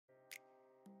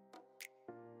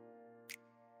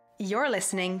You're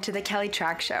listening to The Kelly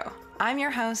Trach Show. I'm your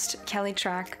host, Kelly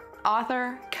Trach,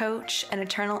 author, coach, and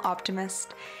eternal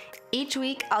optimist. Each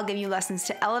week, I'll give you lessons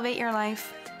to elevate your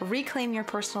life, reclaim your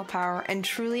personal power, and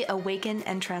truly awaken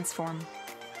and transform.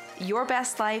 Your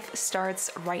best life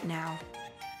starts right now.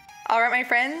 All right, my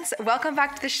friends, welcome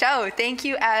back to the show. Thank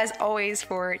you, as always,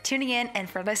 for tuning in and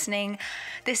for listening.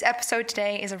 This episode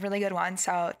today is a really good one,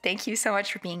 so thank you so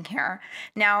much for being here.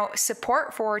 Now,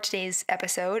 support for today's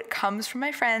episode comes from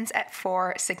my friends at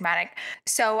Four Sigmatic.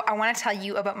 So I want to tell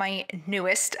you about my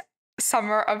newest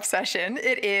summer obsession.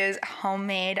 It is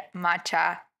homemade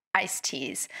matcha iced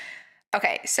teas.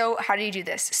 Okay, so how do you do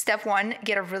this? Step one,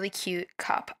 get a really cute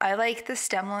cup. I like the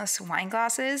stemless wine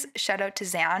glasses. Shout out to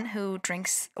Zan, who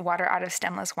drinks water out of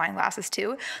stemless wine glasses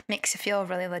too. Makes you feel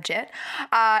really legit.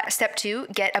 Step two,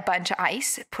 get a bunch of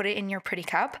ice. Put it in your pretty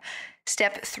cup.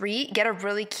 Step three, get a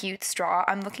really cute straw.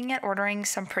 I'm looking at ordering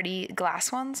some pretty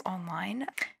glass ones online.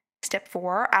 Step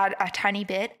four, add a tiny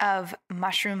bit of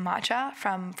mushroom matcha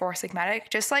from Four Sigmatic.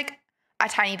 Just like a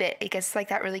tiny bit. It gets like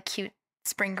that really cute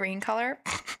spring green color.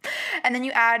 And then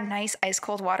you add nice ice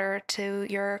cold water to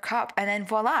your cup, and then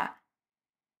voila,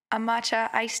 a matcha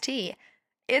iced tea.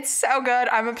 It's so good.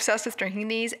 I'm obsessed with drinking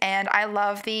these, and I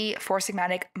love the Four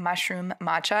Sigmatic mushroom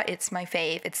matcha. It's my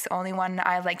fave. It's the only one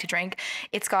I like to drink.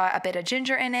 It's got a bit of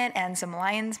ginger in it and some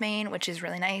lion's mane, which is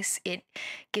really nice. It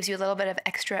gives you a little bit of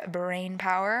extra brain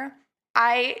power.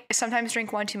 I sometimes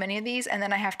drink one too many of these, and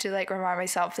then I have to remind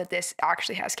myself that this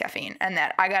actually has caffeine and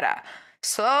that I gotta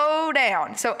slow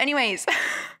down. So anyways,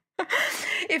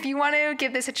 if you want to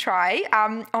give this a try,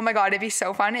 oh my God, it'd be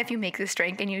so fun if you make this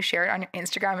drink and you share it on your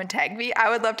Instagram and tag me. I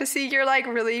would love to see your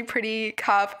really pretty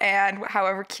cup and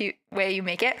however cute way you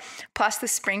make it. Plus the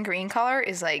spring green color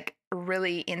is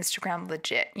really Instagram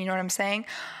legit. You know what I'm saying?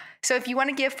 So if you want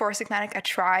to give Four Sigmatic a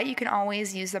try, you can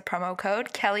always use the promo code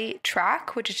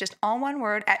KellyTrach, which is just all one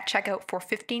word, at checkout for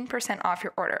 15% off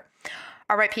your order.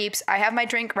 All right, peeps, I have my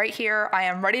drink right here. I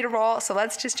am ready to roll. So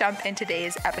let's just jump into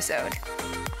today's episode.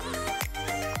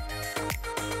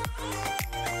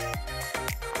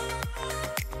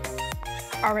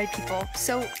 All right, people.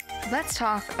 So let's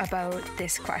talk about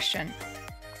this question.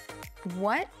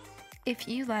 What if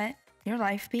you let your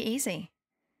life be easy?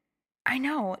 I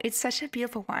know, it's such a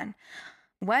beautiful one.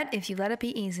 What if you let it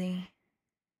be easy?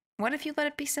 What if you let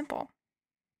it be simple?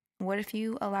 What if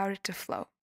you allowed it to flow?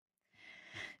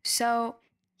 So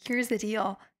here's the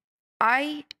deal.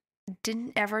 I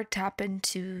didn't ever tap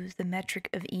into the metric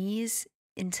of ease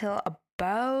until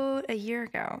about a year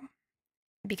ago,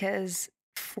 because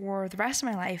for the rest of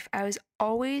my life, I was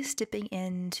always dipping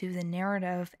into the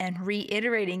narrative and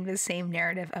reiterating the same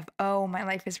narrative of, oh, my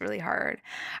life is really hard.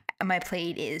 My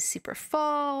plate is super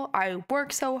full. I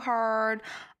work so hard.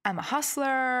 I'm a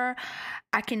hustler.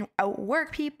 I can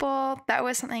outwork people. That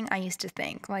was something I used to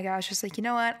think. I was just you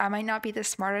know what? I might not be the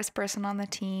smartest person on the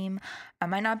team. I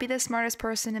might not be the smartest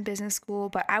person in business school,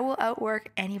 but I will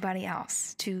outwork anybody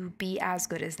else to be as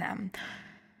good as them.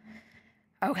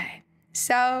 Okay.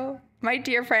 So, my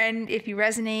dear friend, if you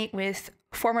resonate with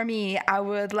former me, I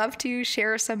would love to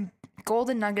share some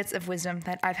golden nuggets of wisdom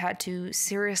that I've had to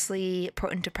seriously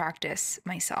put into practice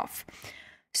myself.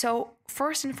 So,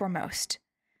 first and foremost,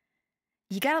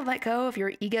 you gotta let go of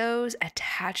your ego's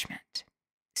attachment.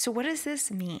 So, what does this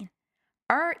mean?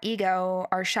 Our ego,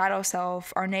 our shadow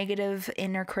self, our negative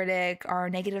inner critic, our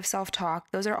negative self-talk,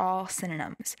 those are all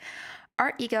synonyms.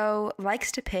 Our ego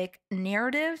likes to pick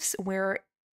narratives where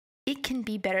it can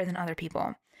be better than other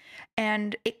people.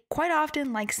 And it quite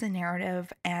often likes the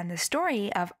narrative and the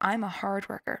story of, I'm a hard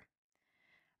worker.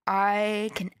 I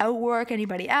can outwork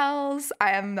anybody else.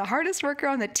 I am the hardest worker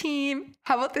on the team.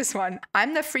 How about this one?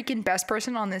 I'm the freaking best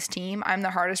person on this team. I'm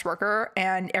the hardest worker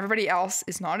and everybody else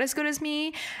is not as good as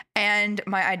me. And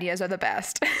my ideas are the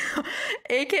best.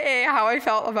 AKA how I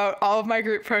felt about all of my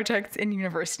group projects in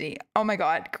university. Oh my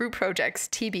God, group projects,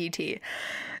 TBT.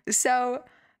 So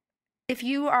if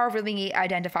you are really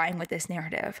identifying with this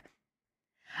narrative,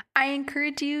 I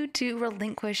encourage you to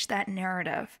relinquish that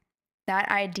narrative, that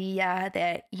idea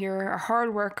that you're a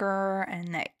hard worker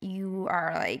and that you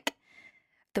are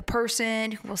the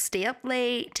person who will stay up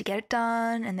late to get it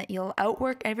done and that you'll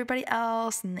outwork everybody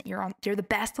else and that you're the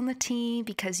best on the team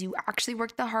because you actually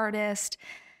worked the hardest.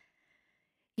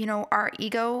 You know, our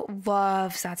ego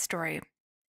loves that story.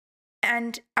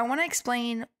 And I want to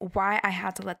explain why I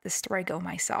had to let this story go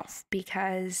myself,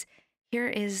 because here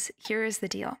is the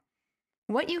deal.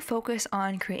 What you focus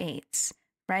on creates,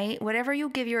 right? Whatever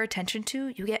you give your attention to,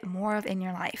 you get more of in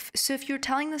your life. So if you're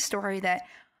telling the story that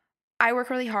I work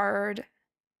really hard,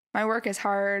 my work is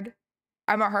hard,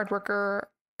 I'm a hard worker,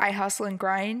 I hustle and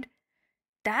grind,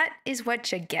 that is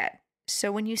what you get.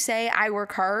 So when you say, I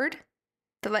work hard,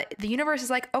 the universe is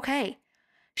like, okay,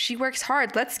 she works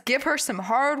hard. Let's give her some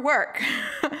hard work.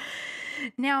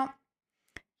 Now,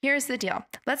 here's the deal.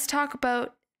 Let's talk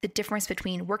about the difference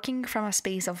between working from a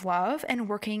space of love and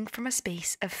working from a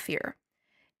space of fear.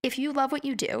 If you love what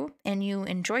you do and you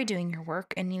enjoy doing your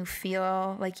work and you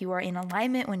feel like you are in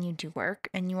alignment when you do work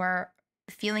and you are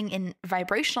feeling in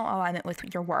vibrational alignment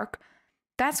with your work,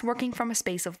 that's working from a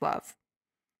space of love.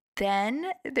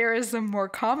 Then there is the more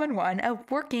common one of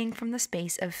working from the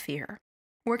space of fear.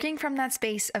 Working from that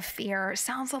space of fear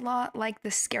sounds a lot like the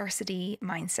scarcity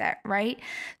mindset, right?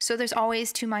 So there's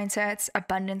always two mindsets,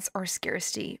 abundance or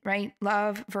scarcity, right?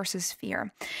 Love versus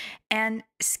fear. And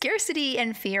scarcity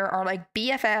and fear are like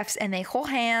BFFs, and they hold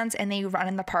hands and they run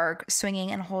in the park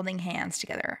swinging and holding hands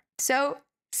together. So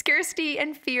scarcity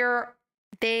and fear,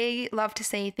 they love to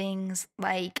say things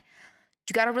like,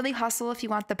 you got to really hustle if you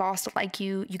want the boss to like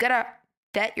you. You got to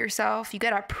vet yourself. You got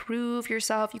to prove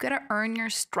yourself. You got to earn your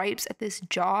stripes at this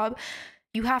job.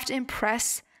 You have to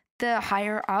impress the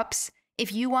higher ups.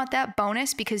 If you want that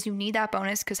bonus, because you need that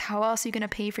bonus, because how else are you going to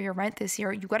pay for your rent this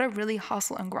year? You got to really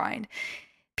hustle and grind.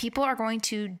 People are going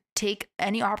to take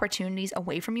any opportunities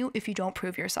away from you if you don't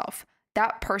prove yourself.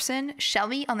 That person,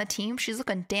 Shelly on the team, she's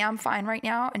looking damn fine right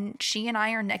now. And she and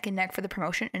I are neck and neck for the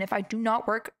promotion. And if I do not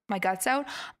work my guts out,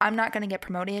 I'm not going to get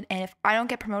promoted. And if I don't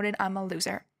get promoted, I'm a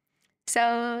loser.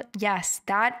 So yes,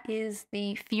 that is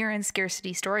the fear and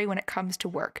scarcity story when it comes to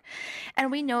work. And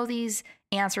we know these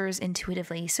answers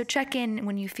intuitively. So check in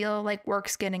when you feel like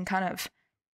work's getting kind of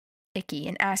icky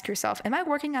and ask yourself, am I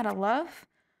working out of love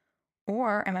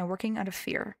or am I working out of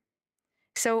fear?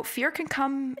 So fear can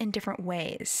come in different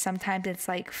ways. Sometimes it's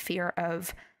like fear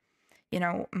of,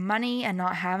 money and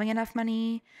not having enough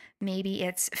money. Maybe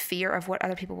it's fear of what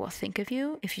other people will think of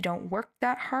you if you don't work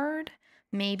that hard.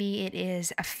 Maybe it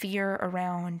is a fear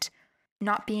around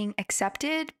not being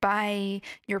accepted by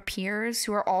your peers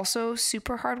who are also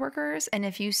super hard workers. And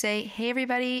if you say, hey,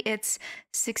 everybody, it's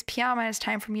 6 p.m. and it's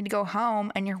time for me to go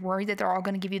home, and you're worried that they're all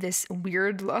going to give you this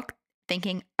weird look,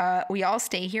 thinking, we all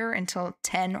stay here until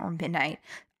 10 or midnight.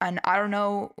 And I don't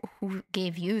know who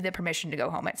gave you the permission to go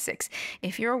home at 6.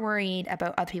 If you're worried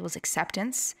about other people's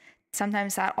acceptance,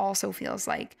 sometimes that also feels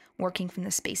like working from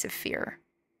the space of fear.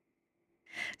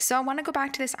 So I want to go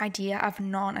back to this idea of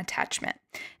non-attachment.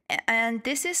 And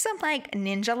this is some like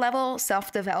ninja level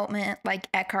self-development, like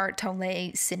Eckhart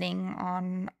Tolle sitting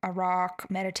on a rock,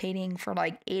 meditating for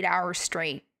like 8 hours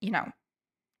straight,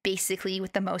 basically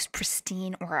with the most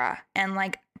pristine aura and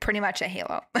like pretty much a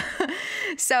halo.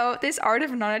 So this art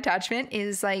of non-attachment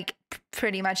is like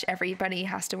pretty much everybody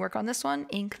has to work on this one,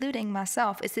 including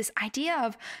myself. It's this idea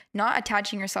of not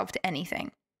attaching yourself to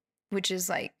anything, which is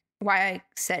like why I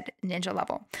said ninja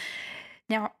level.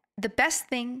 Now, the best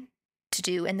thing to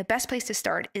do and the best place to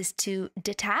start is to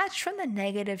detach from the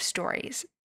negative stories.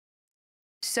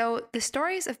 So the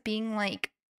stories of being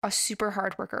like a super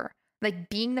hard worker, like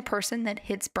being the person that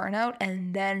hits burnout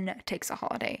and then takes a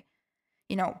holiday,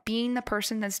 being the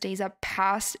person that stays up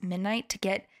past midnight to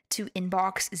get to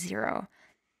inbox 0.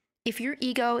 If your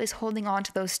ego is holding on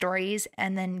to those stories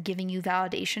and then giving you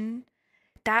validation,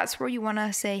 that's where you want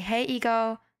to say, hey,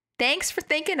 ego, thanks for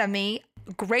thinking of me.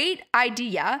 Great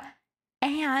idea.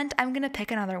 And I'm going to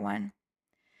pick another one.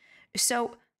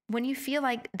 So when you feel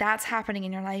like that's happening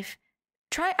in your life,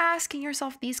 try asking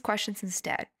yourself these questions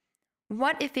instead.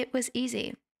 What if it was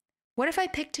easy? What if I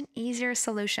picked an easier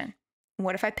solution?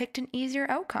 What if I picked an easier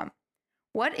outcome?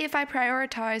 What if I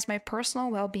prioritized my personal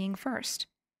well-being first?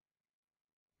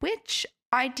 Which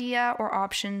idea or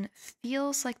option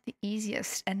feels like the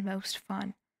easiest and most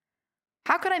fun?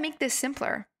 How could I make this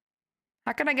simpler?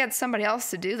 How could I get somebody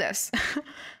else to do this?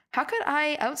 How could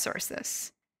I outsource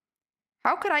this?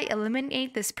 How could I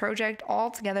eliminate this project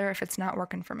altogether if it's not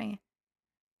working for me?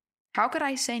 How could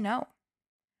I say no?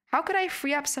 How could I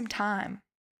free up some time?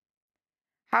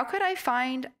 How could I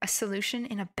find a solution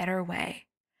in a better way?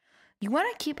 You want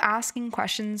to keep asking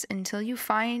questions until you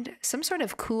find some sort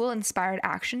of cool, inspired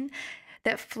action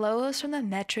that flows from the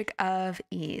metric of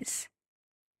ease.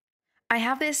 I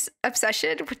have this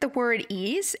obsession with the word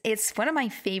ease. It's one of my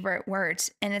favorite words,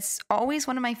 and it's always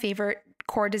one of my favorite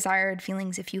core desired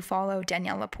feelings if you follow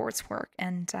Danielle Laporte's work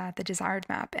and the desired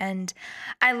map. And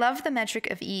I love the metric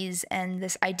of ease and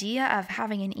this idea of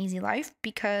having an easy life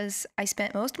because I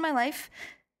spent most of my life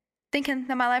thinking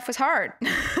that my life was hard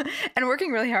and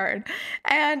working really hard.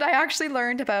 And I actually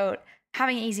learned about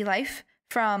having an easy life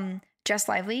from Just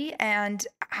Lively and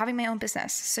having my own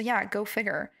business. So yeah, go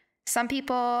figure. Some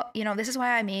people, this is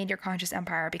why I made Your Conscious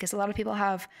Empire, because a lot of people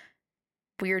have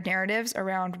weird narratives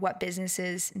around what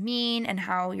businesses mean and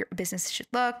how your business should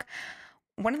look.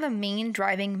 One of the main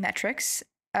driving metrics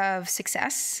of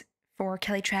success for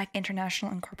Kelly Trach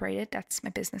International Incorporated, that's my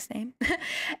business name,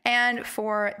 and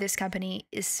for this company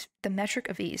is the metric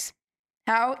of ease.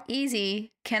 How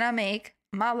easy can I make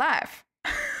my life?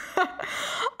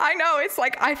 I know, it's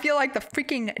like, I feel like the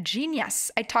freaking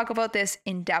genius. I talk about this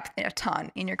in depth a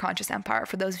ton in Your Conscious Empire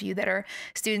for those of you that are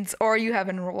students or you have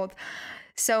enrolled.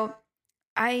 So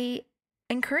I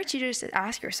encourage you to just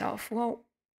ask yourself, well,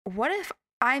 what if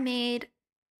I made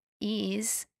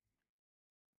ease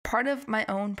part of my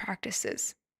own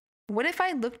practices? What if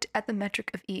I looked at the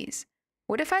metric of ease?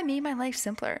 What if I made my life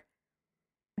simpler?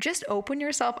 Just open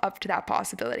yourself up to that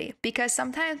possibility, because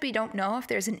sometimes we don't know if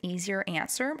there's an easier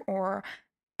answer or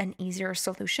an easier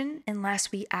solution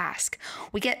unless we ask.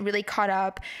 We get really caught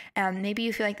up, and maybe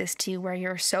you feel like this too, where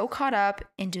you're so caught up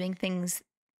in doing things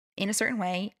in a certain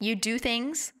way. You do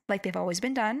things like they've always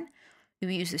been done. You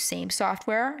use the same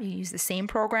software, you use the same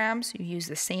programs, you use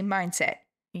the same mindset,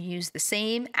 you use the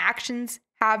same actions,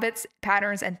 habits,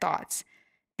 patterns, and thoughts.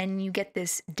 And you get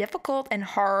this difficult and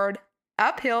hard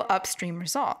uphill, upstream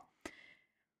result.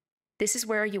 This is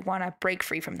where you want to break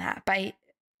free from that by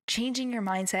changing your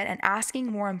mindset and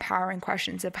asking more empowering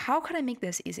questions of, how could I make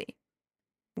this easy?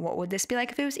 What would this be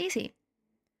like if it was easy?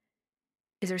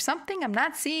 Is there something I'm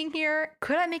not seeing here?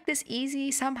 Could I make this easy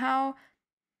somehow?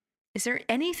 Is there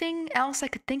anything else I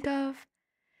could think of?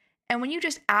 And when you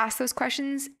just ask those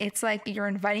questions, it's like you're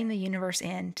inviting the universe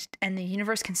in, and the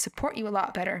universe can support you a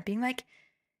lot better, being like,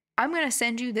 I'm going to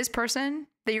send you this person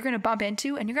that you're going to bump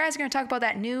into, and you guys are going to talk about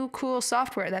that new cool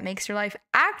software that makes your life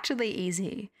actually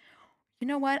easy. You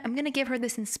know what? I'm going to give her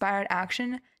this inspired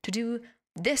action to do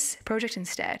this project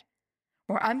instead.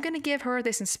 Or I'm going to give her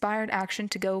this inspired action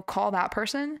to go call that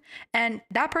person, and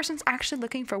that person's actually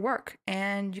looking for work,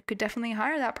 and you could definitely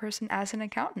hire that person as an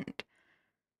accountant.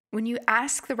 When you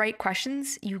ask the right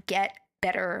questions, you get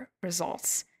better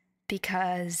results,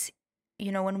 because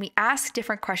when we ask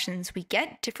different questions, we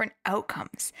get different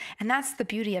outcomes. And that's the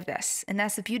beauty of this. And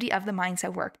that's the beauty of the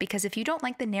mindset work. Because if you don't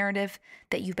like the narrative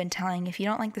that you've been telling, if you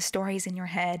don't like the stories in your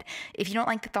head, if you don't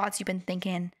like the thoughts you've been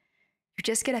thinking, you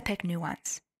just get to pick new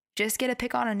ones. Just get to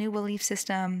pick on a new belief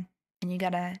system, and you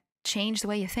got to change the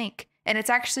way you think. And it's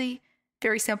actually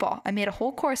very simple. I made a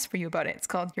whole course for you about it. It's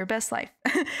called Your Best Life.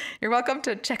 You're welcome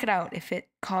to check it out if it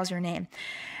calls your name.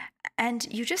 And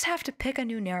you just have to pick a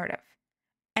new narrative.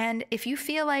 And if you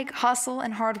feel like hustle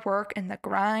and hard work and the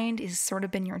grind is sort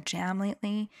of been your jam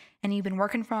lately, and you've been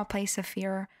working from a place of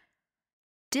fear,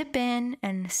 dip in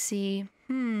and see,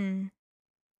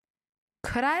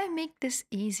 could I make this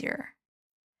easier?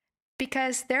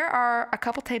 Because there are a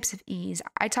couple types of ease.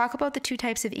 I talk about the 2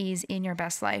 types of ease in Your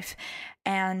Best Life.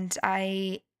 And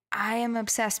I am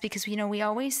obsessed because, we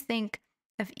always think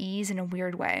of ease in a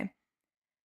weird way.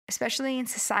 Especially in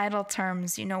societal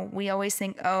terms, we always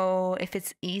think, oh, if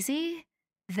it's easy,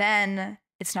 then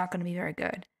it's not going to be very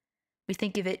good. We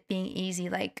think of it being easy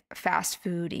like fast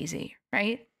food easy,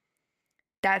 right?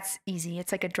 That's easy.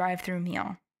 It's like a drive-through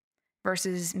meal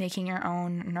versus making your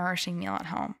own nourishing meal at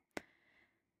home.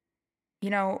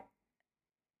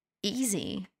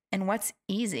 Easy and what's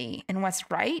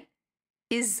right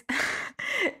is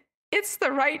it's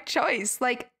the right choice.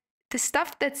 Like, the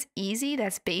stuff that's easy,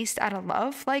 that's based out of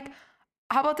love. Like,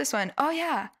 how about this one? Oh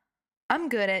yeah, I'm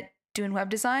good at doing web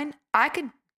design. I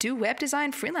could do web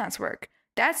design freelance work.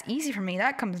 That's easy for me.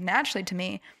 That comes naturally to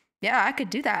me. Yeah, I could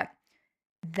do that.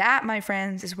 That, my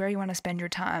friends, is where you want to spend your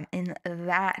time, in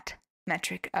that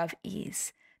metric of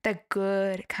ease. The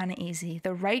good kind of easy,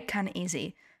 the right kind of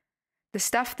easy. The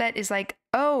stuff that is like,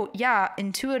 oh yeah,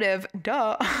 intuitive,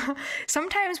 duh.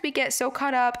 Sometimes we get so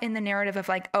caught up in the narrative of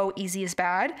like, oh, easy is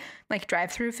bad, like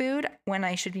drive-through food, when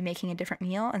I should be making a different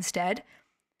meal instead,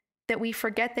 that we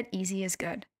forget that easy is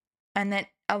good. And that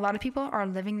a lot of people are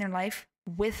living their life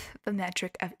with the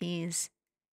metric of ease.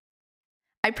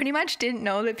 I pretty much didn't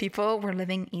know that people were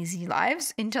living easy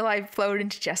lives until I flowed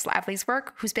into Jess Lavely's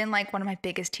work, who's been like one of my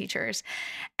biggest teachers.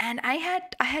 And I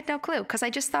had no clue, because I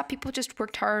just thought people just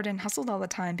worked hard and hustled all the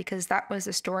time, because that was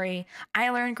a story I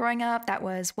learned growing up. That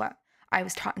was what I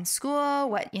was taught in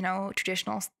school, what,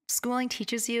 traditional schooling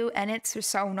teaches you. And it's just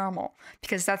so normal,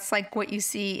 because that's like what you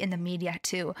see in the media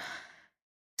too.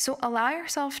 So allow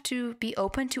yourself to be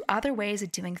open to other ways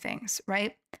of doing things,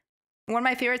 right? One of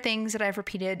my favorite things that I've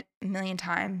repeated a million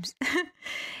times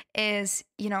is,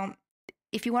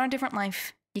 if you want a different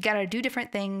life, you got to do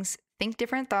different things, think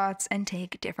different thoughts, and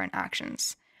take different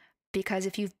actions. Because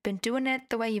if you've been doing it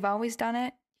the way you've always done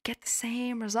it, you get the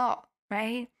same result,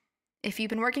 right? If you've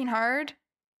been working hard,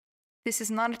 This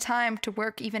is not a time to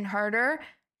work even harder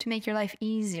to make your life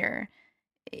easier.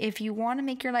 If you want to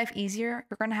make your life easier,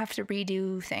 you're going to have to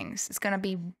redo things. It's got to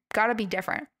be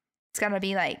different. It's got to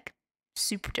be like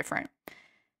super different.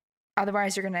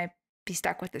 Otherwise, you're going to be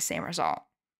stuck with the same result.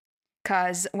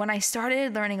 Because when I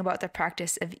started learning about the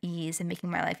practice of ease and making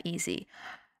my life easy,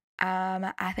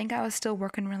 I think I was still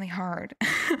working really hard.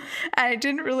 I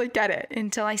didn't really get it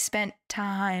until I spent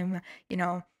time,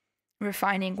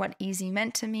 refining what easy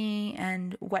meant to me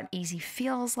and what easy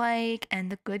feels like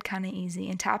and the good kind of easy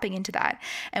and tapping into that.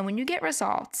 And when you get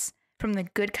results from the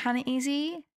good kind of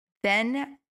easy,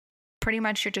 then pretty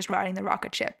much you're just riding the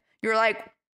rocket ship. You're like,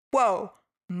 whoa,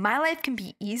 my life can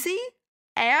be easy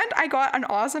and I got an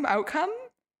awesome outcome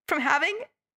from having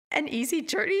an easy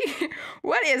journey.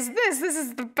 What is this? This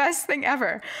is the best thing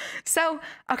ever. So,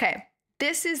 okay,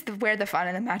 this is where the fun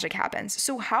and the magic happens.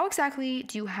 So how exactly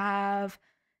do you have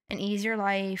an easier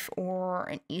life or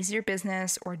an easier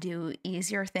business or do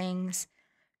easier things?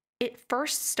 It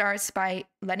first starts by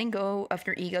letting go of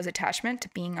your ego's attachment to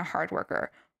being a hard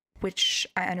worker, which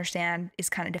I understand is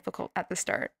kind of difficult at the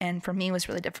start. And for me was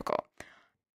really difficult.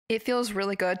 It feels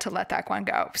really good to let that one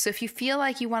go. So if you feel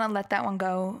like you want to let that one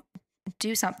go,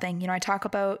 do something. I talk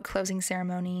about closing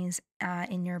ceremonies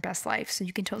in your best life. So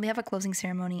you can totally have a closing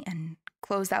ceremony and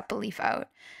close that belief out.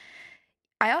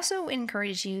 I also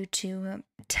encourage you to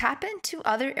tap into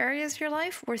other areas of your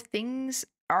life where things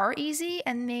are easy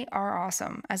and they are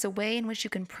awesome as a way in which you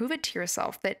can prove it to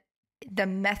yourself that the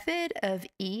method of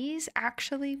ease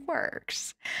actually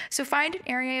works. So find an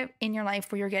area in your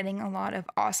life where you're getting a lot of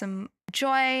awesome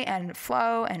joy and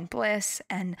flow and bliss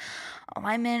and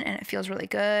alignment and it feels really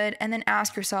good. And then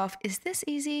ask yourself, is this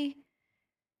easy?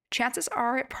 Chances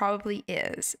are it probably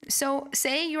is. So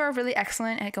say you are really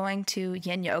excellent at going to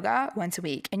yin yoga once a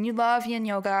week and you love yin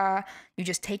yoga. You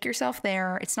just take yourself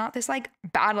there. It's not this like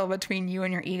battle between you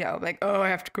and your ego. Like, oh, I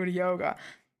have to go to yoga.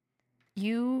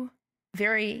 You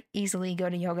very easily go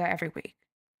to yoga every week.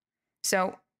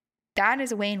 So that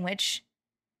is a way in which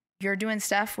you're doing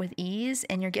stuff with ease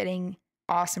and you're getting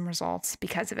awesome results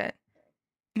because of it.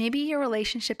 Maybe your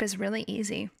relationship is really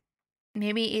easy.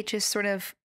 Maybe it just sort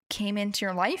of came into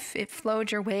your life, it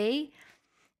flowed your way,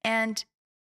 and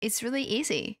it's really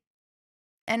easy.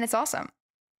 And it's awesome.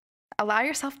 Allow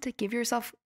yourself to give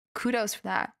yourself kudos for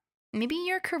that. Maybe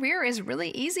your career is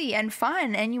really easy and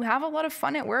fun, and you have a lot of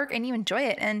fun at work and you enjoy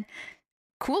it, and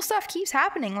cool stuff keeps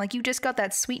happening. Like you just got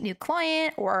that sweet new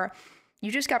client, or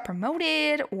you just got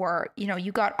promoted, or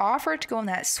you got offered to go on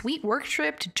that sweet work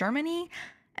trip to Germany,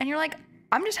 and you're like,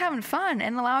 I'm just having fun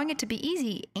and allowing it to be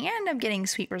easy, and I'm getting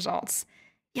sweet results.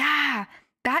 Yeah,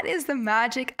 that is the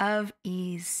magic of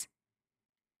ease.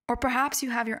 Or perhaps you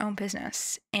have your own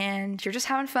business and you're just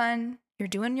having fun. You're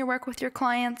doing your work with your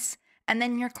clients, and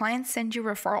then your clients send you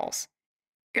referrals.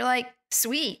 You're like,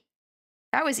 sweet,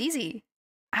 that was easy.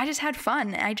 I just had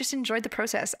fun. I just enjoyed the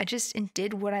process. I just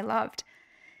did what I loved.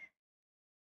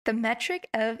 The metric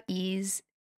of ease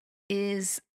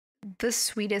is the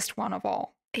sweetest one of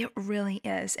all. It really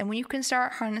is. And when you can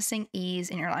start harnessing ease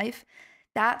in your life,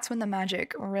 that's when the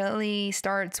magic really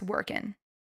starts working.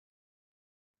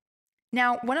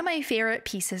 Now, one of my favorite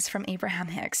pieces from Abraham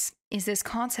Hicks is this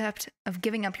concept of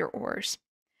giving up your oars.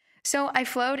 So I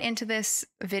flowed into this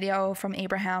video from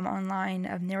Abraham online,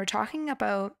 and they were talking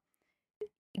about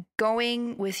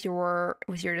going with your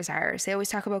desires. They always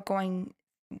talk about going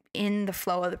in the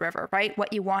flow of the river, right?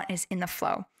 What you want is in the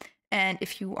flow. And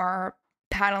if you are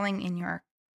paddling in your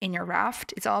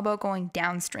raft, it's all about going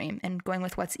downstream and going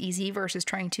with what's easy versus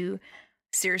trying to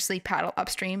seriously paddle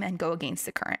upstream and go against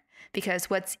the current. Because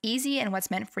what's easy and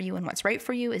what's meant for you and what's right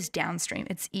for you is downstream.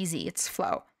 It's easy, it's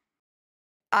flow.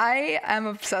 I am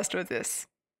obsessed with this.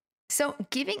 So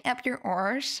giving up your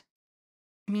oars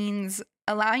means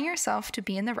allowing yourself to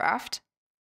be in the raft,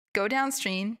 go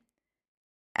downstream,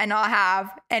 and not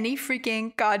have any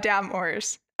freaking goddamn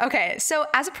oars. Okay, so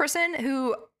as a person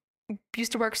who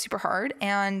used to work super hard,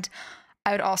 and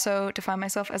I would also define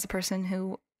myself as a person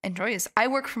who enjoys, I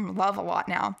work from love a lot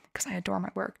now because I adore my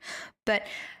work. But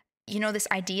this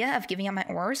idea of giving up my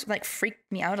oars like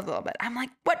freaked me out a little bit. I'm like,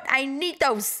 what? I need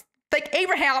those. Like,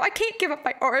 Abraham, I can't give up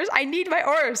my oars. I need my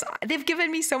oars. They've given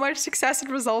me so much success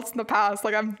and results in the past.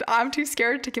 Like, I'm too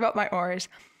scared to give up my oars.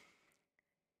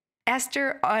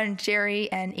 Esther and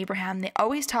Jerry and Abraham, they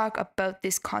always talk about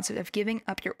this concept of giving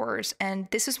up your oars. And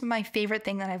this is my favorite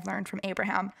thing that I've learned from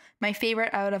Abraham. My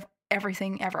favorite out of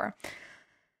everything ever.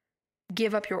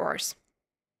 Give up your oars.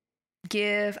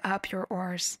 Give up your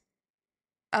oars.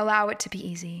 Allow it to be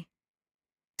easy.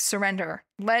 Surrender.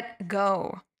 Let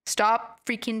go. Stop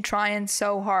freaking trying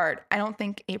so hard. I don't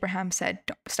think Abraham said,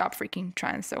 don't stop freaking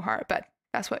trying so hard, but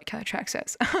that's what Trach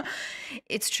says.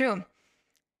 It's true.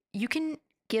 You can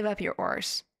give up your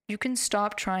oars. You can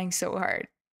stop trying so hard.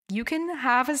 You can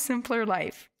have a simpler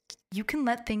life. You can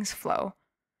let things flow.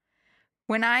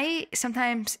 When I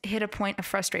sometimes hit a point of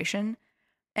frustration,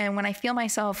 and when I feel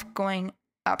myself going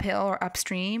uphill or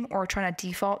upstream or trying to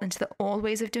default into the old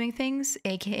ways of doing things,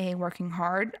 aka working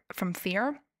hard from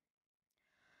fear,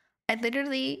 I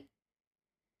literally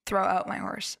throw out my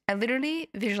oars. I literally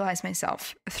visualize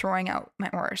myself throwing out my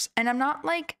oars. And I'm not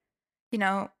like,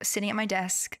 sitting at my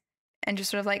desk and just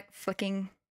sort of like flicking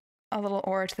a little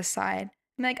oar to the side.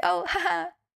 I'm like, oh, haha,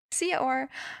 see ya, oar.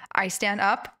 I stand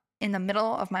up in the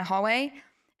middle of my hallway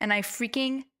and I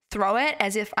freaking throw it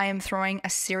as if I am throwing a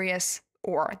serious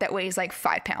oar that weighs like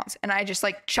 5 pounds. And I just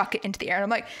like chuck it into the air. And I'm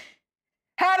like,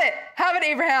 have it,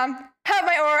 Abraham. Have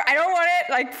my oar. I don't want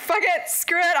it. Like, fuck it.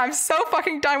 Screw it. I'm so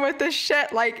fucking done with this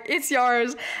shit. Like, it's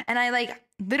yours. And I like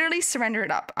literally surrender it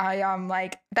up.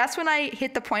 That's when I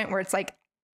hit the point where it's like,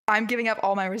 I'm giving up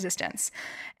all my resistance.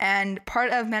 And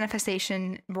part of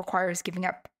manifestation requires giving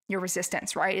up your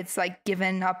resistance, right? It's like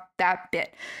giving up that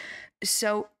bit.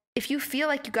 So if you feel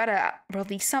like you gotta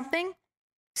release something,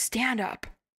 stand up.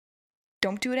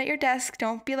 Don't do it at your desk.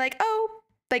 Don't be like, oh,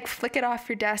 like flick it off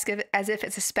your desk as if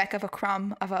it's a speck of a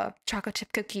crumb of a chocolate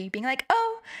chip cookie, being like,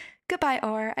 oh, goodbye,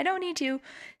 or I don't need you.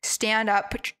 Stand up,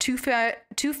 put your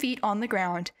 2 feet on the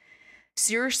ground.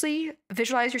 Seriously,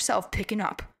 visualize yourself picking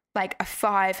up like a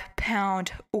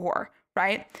 5-pound oar,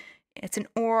 right? It's an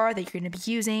oar that you're going to be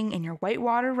using in your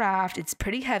whitewater raft. It's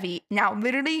pretty heavy. Now,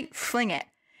 literally fling it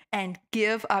and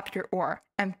give up your oar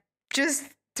and just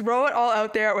throw it all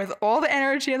out there with all the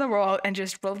energy in the world and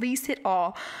just release it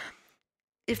all.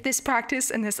 If this practice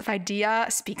and this idea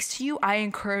speaks to you, I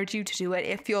encourage you to do it.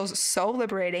 It feels so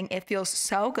liberating. It feels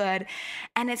so good.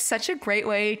 And it's such a great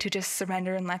way to just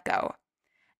surrender and let go.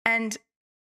 And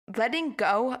letting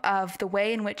go of the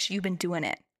way in which you've been doing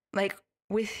it, like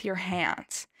with your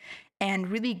hands, and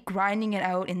really grinding it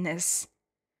out in this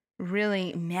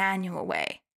really manual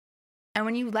way. And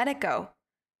when you let it go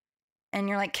and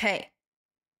you're like, okay,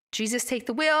 Jesus, take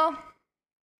the wheel.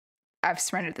 I've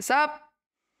surrendered this up.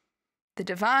 The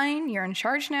divine, you're in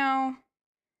charge now.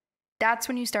 That's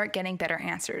when you start getting better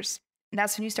answers.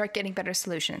 That's when you start getting better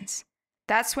solutions.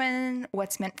 That's when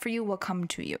what's meant for you will come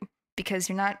to you, because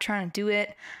you're not trying to do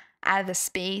it out of the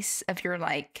space of your,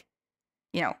 like,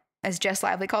 as Jess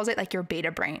Lively calls it, like your beta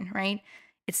brain, right?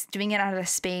 It's doing it out of the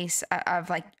space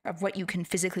of what you can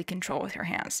physically control with your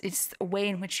hands. It's a way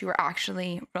in which you are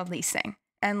actually releasing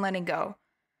and letting go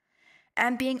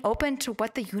and being open to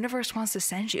what the universe wants to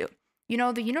send you.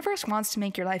 The universe wants to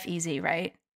make your life easy,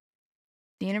 right?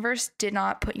 The universe did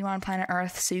not put you on planet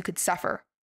Earth so you could suffer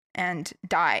and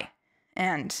die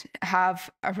and have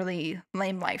a really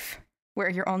lame life where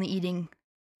you're only eating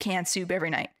canned soup every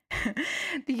night.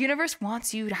 The universe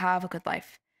wants you to have a good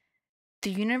life.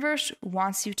 The universe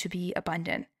wants you to be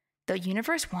abundant. The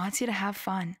universe wants you to have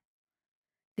fun.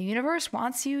 The universe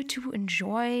wants you to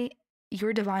enjoy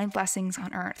your divine blessings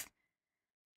on Earth.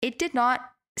 It did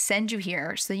not send you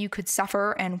here so you could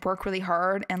suffer and work really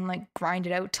hard and like grind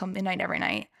it out till midnight every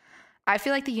night. I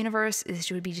feel like the universe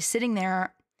would be just sitting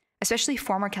there, especially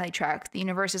former Kelly Trach. The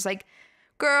universe is like,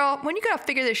 girl, when you gotta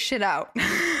figure this shit out?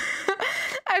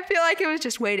 I feel like it was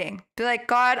just waiting. Be like,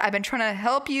 God, I've been trying to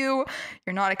help you.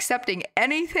 You're not accepting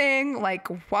anything. Like,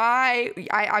 why?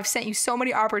 I've sent you so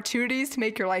many opportunities to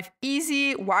make your life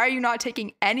easy. Why are you not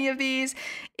taking any of these?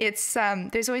 It's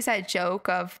there's always that joke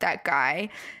of that guy,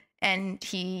 and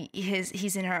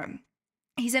he's in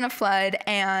a flood,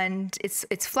 and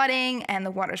it's flooding and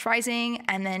the water's rising,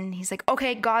 and then he's like,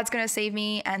 okay, God's gonna save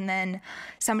me. And then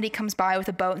somebody comes by with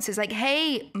a boat and says like,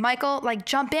 hey, Michael, like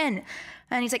jump in.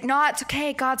 And he's like, no, it's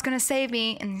okay, God's gonna save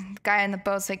me. And the guy in the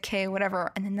boat's like, okay,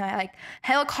 whatever. And then the like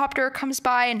helicopter comes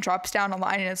by and drops down a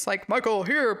line, and it's like, Michael,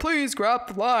 here, please grab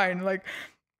the line, like,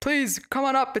 please come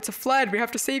on up, it's a flood, we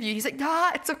have to save you. He's like,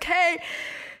 nah, it's okay,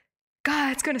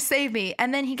 God's gonna save me.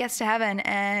 And then he gets to heaven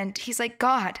and he's like,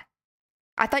 God,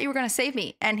 I thought you were going to save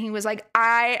me. And he was like,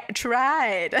 I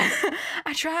tried.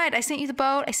 I tried. I sent you the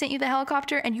boat. I sent you the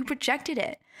helicopter, and you rejected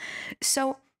it.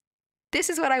 So this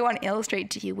is what I want to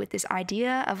illustrate to you with this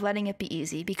idea of letting it be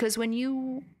easy. Because when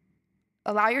you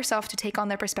allow yourself to take on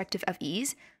the perspective of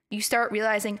ease, you start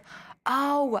realizing,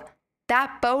 oh,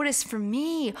 that boat is for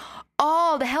me.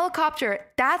 Oh, the helicopter,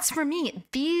 that's for me.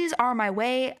 These are my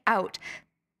way out.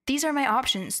 These are my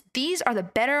options. These are the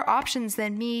better options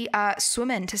than me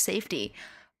swimming to safety.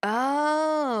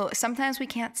 Oh, sometimes we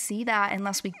can't see that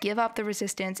unless we give up the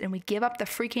resistance and we give up the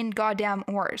freaking goddamn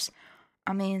oars.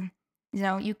 I mean,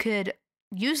 you could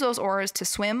use those oars to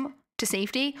swim to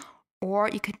safety, or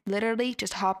you could literally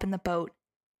just hop in the boat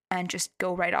and just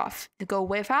go right off. You go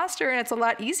way faster, and it's a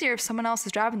lot easier if someone else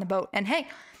is driving the boat. And hey,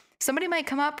 somebody might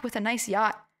come up with a nice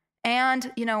yacht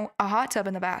and, a hot tub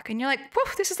in the back. And you're like,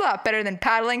 whew, this is a lot better than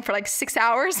paddling for like 6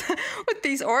 hours with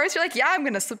these oars. You're like, yeah, I'm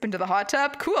going to slip into the hot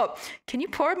tub. Cool. Can you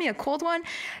pour me a cold one?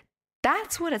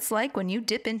 That's what it's like when you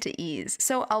dip into ease.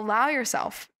 So allow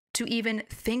yourself to even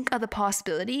think of the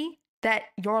possibility that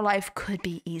your life could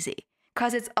be easy,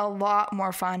 because it's a lot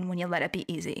more fun when you let it be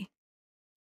easy.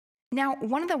 Now,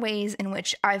 one of the ways in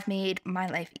which I've made my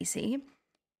life easy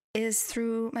is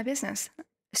through my business.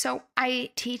 So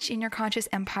I teach in Your Conscious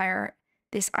Empire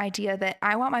this idea that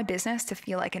I want my business to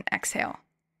feel like an exhale.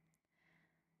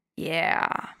 Yeah.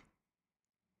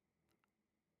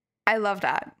 I love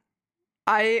that.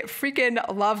 I freaking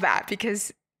love that,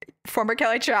 because former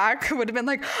Kelly Trach would have been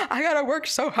like, I gotta work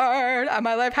so hard, and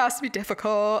my life has to be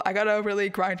difficult, I gotta really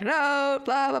grind it out,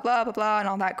 blah, blah, blah, blah, blah, and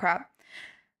all that crap.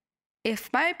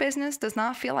 If my business does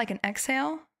not feel like an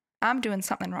exhale, I'm doing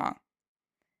something wrong.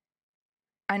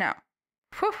 I know.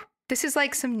 Whew. This is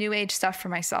like some new age stuff for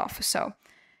myself. So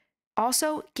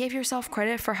also give yourself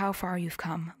credit for how far you've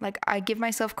come. Like, I give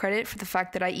myself credit for the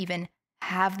fact that I even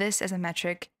have this as a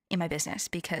metric in my business,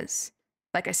 because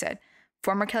like I said,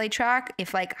 former Kelly Trach,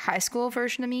 if like high school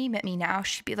version of me met me now,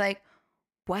 she'd be like,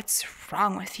 what's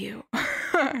wrong with you?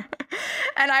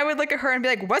 And I would look at her and be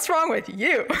like, what's wrong with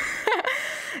you?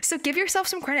 So give yourself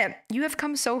some credit. You have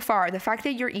come so far. The fact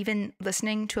that you're even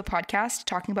listening to a podcast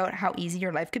talking about how easy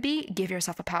your life could be, give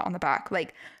yourself a pat on the back.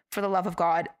 Like, for the love of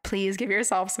God, please give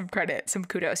yourself some credit, some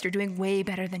kudos. You're doing way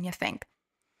better than you think.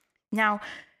 Now,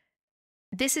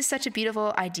 this is such a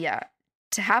beautiful idea,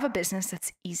 to have a business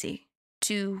that's easy,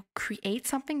 to create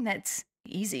something that's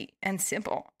easy and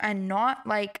simple, and not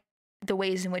like the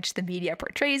ways in which the media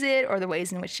portrays it or the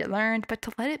ways in which you learned, but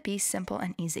to let it be simple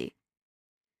and easy.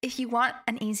 If you want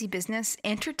an easy business,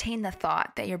 entertain the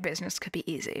thought that your business could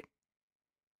be easy.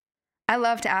 I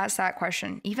love to ask that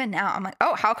question. Even now, I'm like,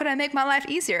 oh, how could I make my life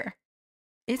easier?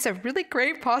 It's a really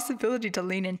great possibility to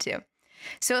lean into.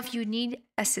 So if you need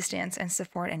assistance and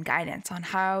support and guidance on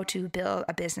how to build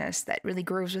a business that really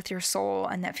grooves with your soul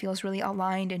and that feels really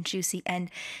aligned and juicy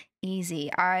and easy,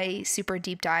 I super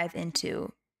deep dive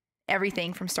into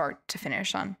everything from start to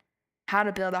finish on how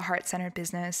to build a heart-centered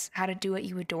business, how to do what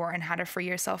you adore, and how to free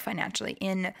yourself financially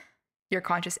in Your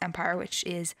Conscious Empire, which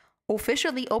is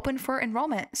officially open for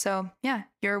enrollment. So yeah,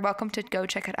 you're welcome to go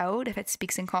check it out if it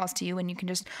speaks and calls to you, and you can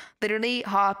just literally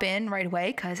hop in right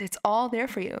away because it's all there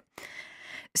for you.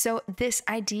 So this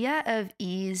idea of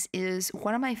ease is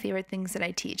one of my favorite things that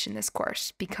I teach in this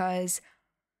course, because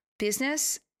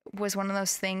business was one of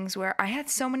those things where I had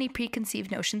so many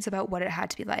preconceived notions about what it had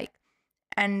to be like.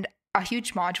 And a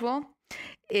huge module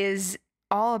is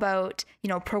all about,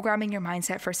 programming your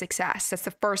mindset for success. That's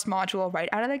the first module right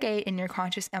out of the gate in Your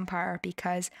Conscious Empire,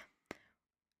 because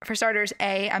for starters,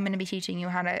 I'm going to be teaching you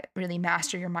how to really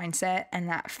master your mindset and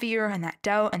that fear and that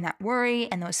doubt and that worry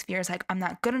and those fears like, I'm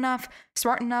not good enough,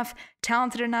 smart enough,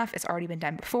 talented enough. It's already been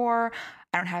done before.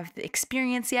 I don't have the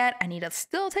experience yet. I need to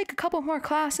still take a couple more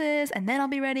classes and then I'll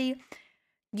be ready.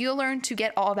 You'll learn to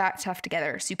get all that stuff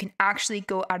together so you can actually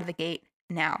go out of the gate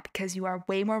now, because you are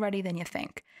way more ready than you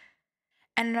think.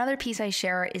 And another piece I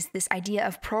share is this idea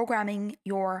of programming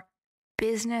your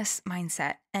business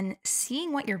mindset and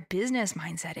seeing what your business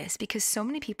mindset is, because so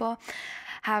many people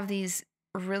have these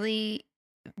really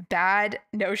bad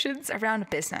notions around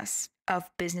business. Of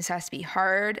business has to be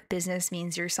hard. Business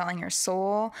means you're selling your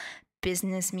soul.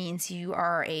 Business means you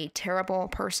are a terrible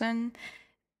person.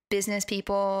 Business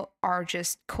people are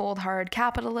just cold, hard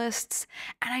capitalists.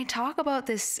 And I talk about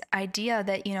this idea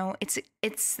that,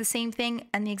 it's the same thing,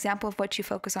 and the example of what you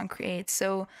focus on creates.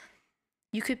 So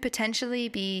you could potentially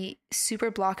be super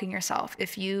blocking yourself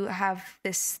if you have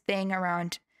this thing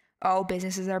around, oh,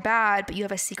 businesses are bad, but you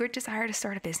have a secret desire to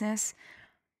start a business.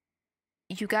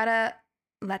 You gotta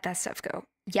let that stuff go.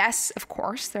 Yes, of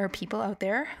course, there are people out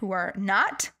there who are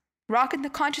not rocking the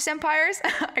conscious empires.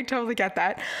 I totally get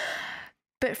that.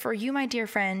 But for you, my dear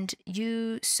friend,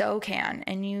 you so can,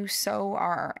 and you so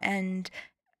are. And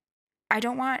I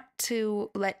don't want to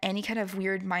let any kind of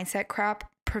weird mindset crap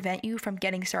prevent you from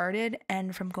getting started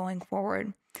and from going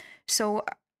forward. So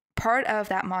part of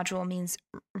that module means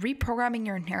reprogramming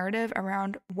your narrative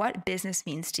around what business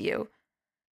means to you.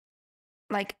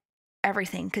 Like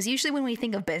everything. Because usually when we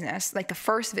think of business, like the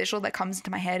first visual that comes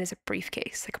into my head is a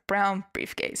briefcase, like a brown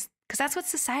briefcase. Because that's what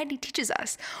society teaches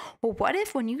us. Well, what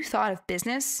if when you thought of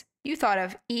business, you thought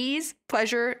of ease,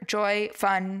 pleasure, joy,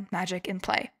 fun, magic, and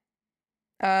play?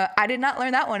 I did not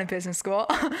learn that one in business school.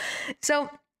 So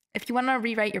if you want to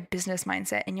rewrite your business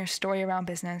mindset and your story around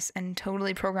business and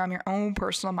totally program your own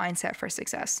personal mindset for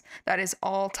success, that is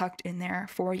all tucked in there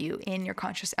for you in your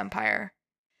conscious empire.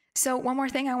 So one more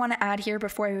thing I want to add here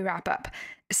before we wrap up.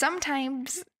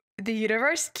 Sometimes the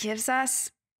universe gives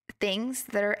us things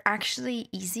that are actually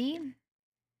easy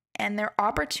and they're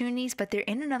opportunities, but they're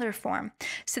in another form.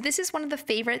 So this is one of the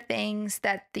favorite things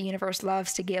that the universe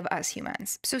loves to give us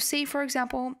humans. So say, for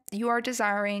example, you are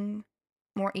desiring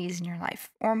more ease in your life,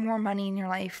 or more money in your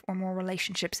life, or more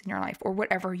relationships in your life, or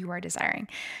whatever you are desiring.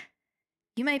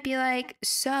 You might be like,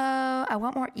 so I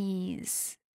want more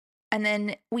ease. And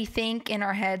then we think in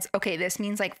our heads, okay, this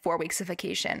means like 4 weeks of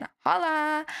vacation.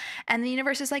 Holla. And the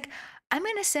universe is like, I'm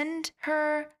going to send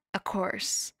her a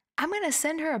course. I'm going to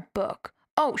send her a book.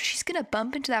 Oh, she's going to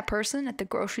bump into that person at the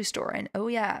grocery store. And oh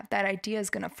yeah, that idea is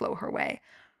going to flow her way.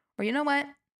 Or you know what?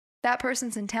 That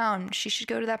person's in town. She should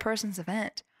go to that person's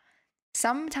event.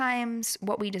 Sometimes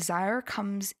what we desire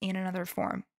comes in another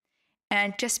form.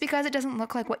 And just because it doesn't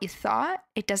look like what you thought,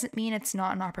 it doesn't mean it's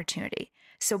not an opportunity.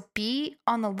 So be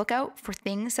on the lookout for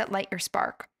things that light your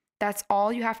spark. That's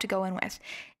all you have to go in with.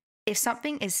 If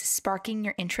something is sparking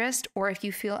your interest, or if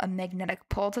you feel a magnetic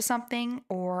pull to something,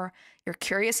 or you're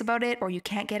curious about it, or you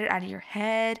can't get it out of your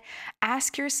head,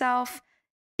 ask yourself,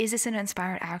 is this an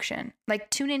inspired action? Like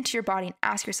tune into your body and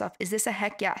ask yourself, is this a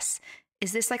heck yes?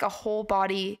 Is this like a whole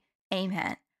body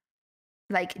amen?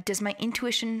 Like, does my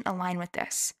intuition align with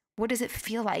this? What does it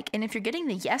feel like? And if you're getting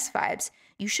the yes vibes,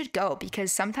 you should go,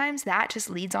 because sometimes that just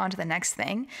leads on to the next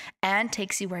thing and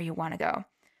takes you where you want to go.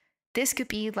 This could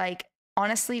be like,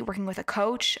 honestly, working with a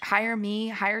coach, hire me,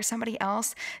 hire somebody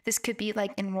else. This could be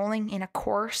like enrolling in a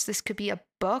course. This could be a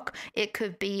book. It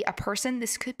could be a person.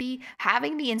 This could be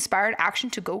having the inspired action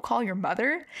to go call your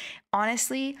mother.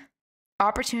 Honestly,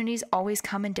 opportunities always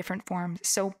come in different forms.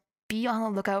 So be on the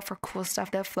lookout for cool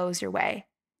stuff that flows your way.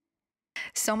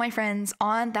 So my friends,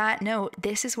 on that note,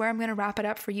 this is where I'm going to wrap it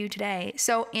up for you today.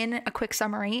 So in a quick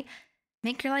summary,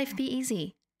 make your life be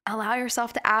easy. Allow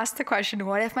yourself to ask the question,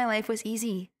 what if my life was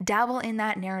easy? Dabble in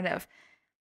that narrative.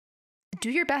 Do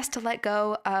your best to let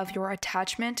go of your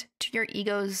attachment to your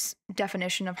ego's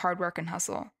definition of hard work and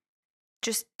hustle.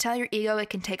 Just tell your ego it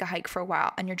can take a hike for a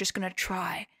while, and you're just going to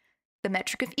try the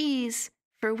metric of ease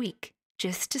for a week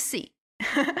just to see.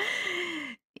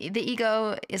 The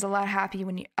ego is a lot happier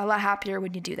when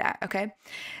you do that, okay?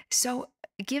 So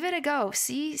give it a go.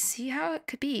 See how it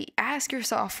could be. Ask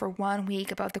yourself for 1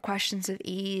 week about the questions of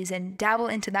ease and dabble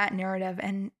into that narrative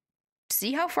and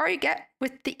see how far you get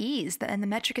with the ease and the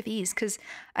metric of ease, because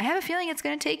I have a feeling it's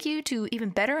going to take you to even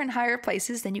better and higher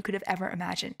places than you could have ever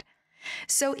imagined.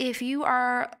 So if you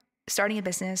are starting a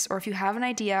business, or if you have an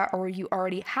idea, or you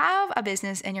already have a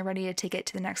business and you're ready to take it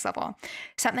to the next level,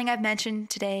 something I've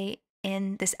mentioned today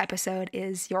in this episode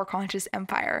is your conscious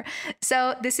empire.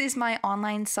 So this is my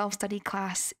online self-study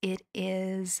class. It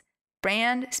is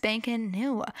brand spanking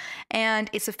new, and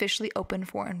it's officially open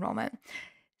for enrollment.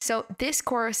 So this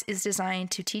course is designed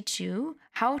to teach you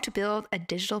how to build a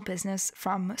digital business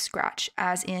from scratch,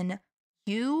 as in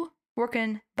you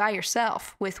working by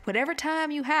yourself with whatever time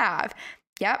you have.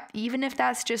 Yep, even if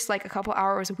that's just like a couple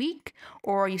hours a week,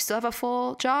 or you still have a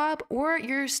full job, or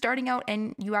you're starting out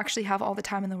and you actually have all the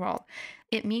time in the world.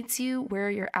 It meets you where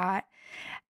you're at.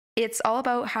 It's all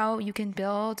about how you can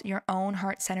build your own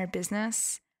heart-centered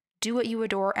business, do what you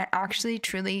adore, and actually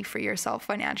truly free yourself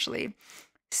financially.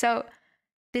 So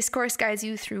this course guides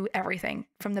you through everything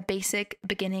from the basic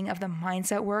beginning of the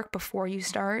mindset work before you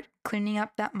start, cleaning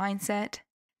up that mindset,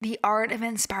 the art of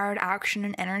inspired action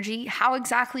and energy, how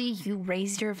exactly you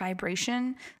raise your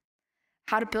vibration,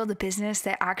 how to build a business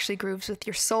that actually grooves with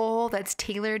your soul, that's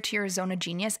tailored to your zone of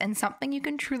genius, and something you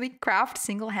can truly craft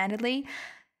single-handedly.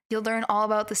 You'll learn all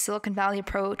about the Silicon Valley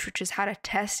approach, which is how to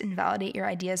test and validate your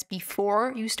ideas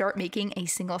before you start making a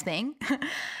single thing.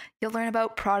 You'll learn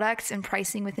about products and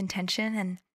pricing with intention,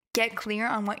 and get clear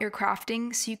on what you're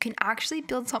crafting so you can actually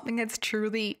build something that's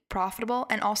truly profitable,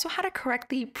 and also how to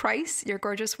correctly price your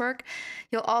gorgeous work.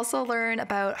 You'll also learn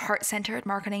about heart-centered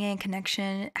marketing and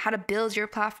connection, how to build your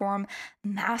platform,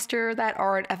 master that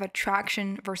art of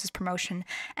attraction versus promotion.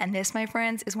 And this, my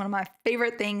friends, is one of my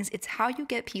favorite things. It's how you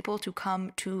get people to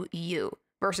come to you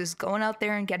versus going out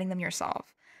there and getting them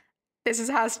yourself.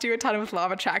 Has to do a ton with law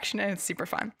of attraction, and it's super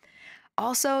fun.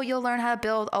 Also, you'll learn how to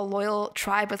build a loyal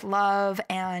tribe with love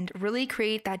and really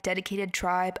create that dedicated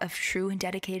tribe of true and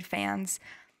dedicated fans.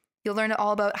 You'll learn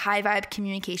all about high vibe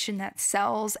communication that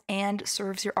sells and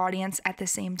serves your audience at the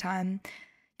same time.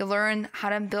 You'll learn how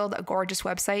to build a gorgeous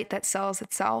website that sells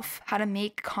itself, how to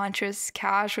make conscious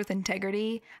cash with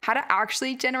integrity, how to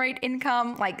actually generate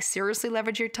income, like seriously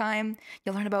leverage your time.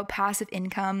 You'll learn about passive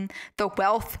income, the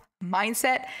wealth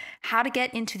mindset, how to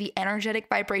get into the energetic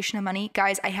vibration of money.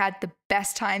 Guys, I had the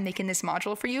best time making this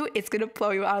module for you. It's going to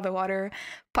blow you out of the water.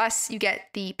 Plus, you get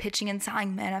the pitching and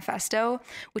selling manifesto,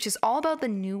 which is all about the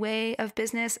new way of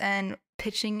business and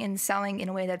pitching and selling in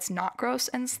a way that's not gross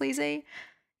and sleazy.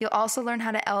 You'll also learn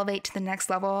how to elevate to the next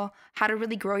level, how to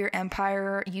really grow your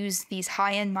empire, use these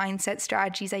high-end mindset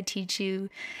strategies I teach you,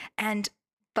 and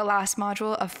the last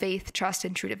module of faith, trust,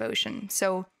 and true devotion.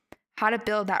 So how to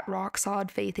build that rock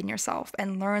solid faith in yourself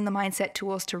and learn the mindset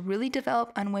tools to really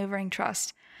develop unwavering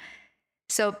trust.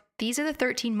 So these are the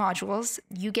 13 modules.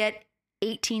 You get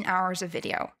 18 hours of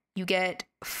video. You get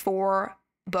 4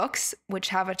 books, which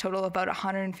have a total of about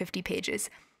 150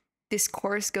 pages. This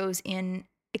course goes in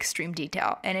extreme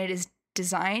detail, and it is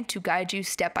designed to guide you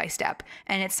step by step.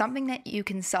 And it's something that you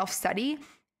can self-study.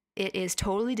 It is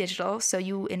totally digital, so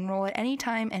you enroll at any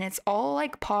time, and it's all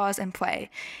like pause and play.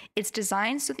 It's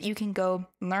designed so that you can go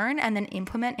learn and then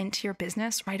implement into your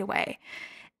business right away.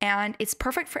 And it's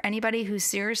perfect for anybody who's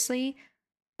seriously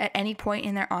at any point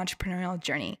in their entrepreneurial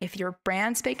journey. If you're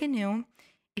brand spanking new,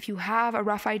 if you have a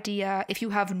rough idea, if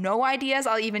you have no ideas,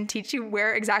 I'll even teach you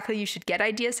where exactly you should get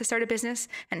ideas to start a business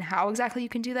and how exactly you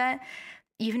can do that.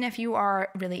 Even if you are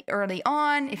really early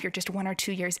on, if you're just 1 or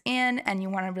 2 years in and you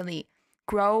want to really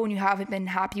grow and you haven't been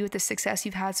happy with the success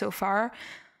you've had so far,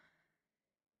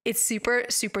 it's super,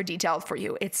 super detailed for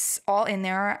you. It's all in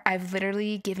there. I've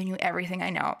literally given you everything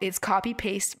I know. It's copy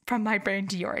paste from my brain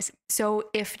to yours. So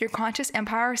if your conscious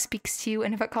empire speaks to you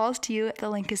and if it calls to you,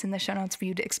 the link is in the show notes for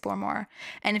you to explore more.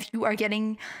 And if you are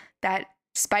getting that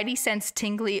spidey sense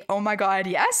tingly, oh my God,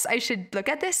 yes, I should look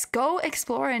at this, go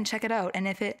explore and check it out. And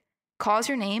if it calls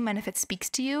your name and if it speaks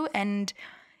to you and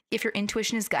if your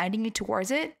intuition is guiding you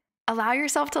towards it, allow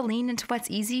yourself to lean into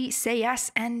what's easy, say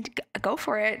yes, and go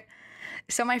for it.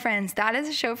 So my friends, that is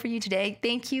a show for you today.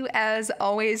 Thank you as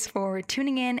always for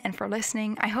tuning in and for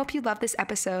listening. I hope you love this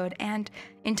episode. And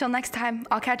until next time,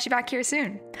 I'll catch you back here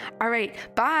soon. All right,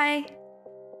 bye.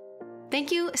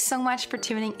 Thank you so much for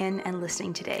tuning in and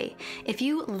listening today. If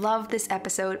you love this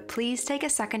episode, please take a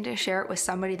second to share it with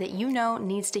somebody that you know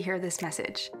needs to hear this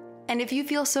message. And if you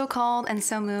feel so called and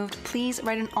so moved, please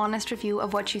write an honest review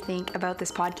of what you think about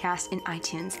this podcast in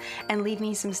iTunes and leave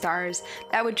me some stars.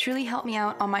 That would truly help me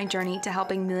out on my journey to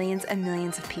helping millions and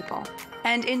millions of people.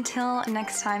 And until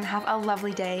next time, have a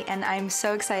lovely day, and I'm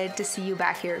so excited to see you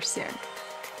back here soon.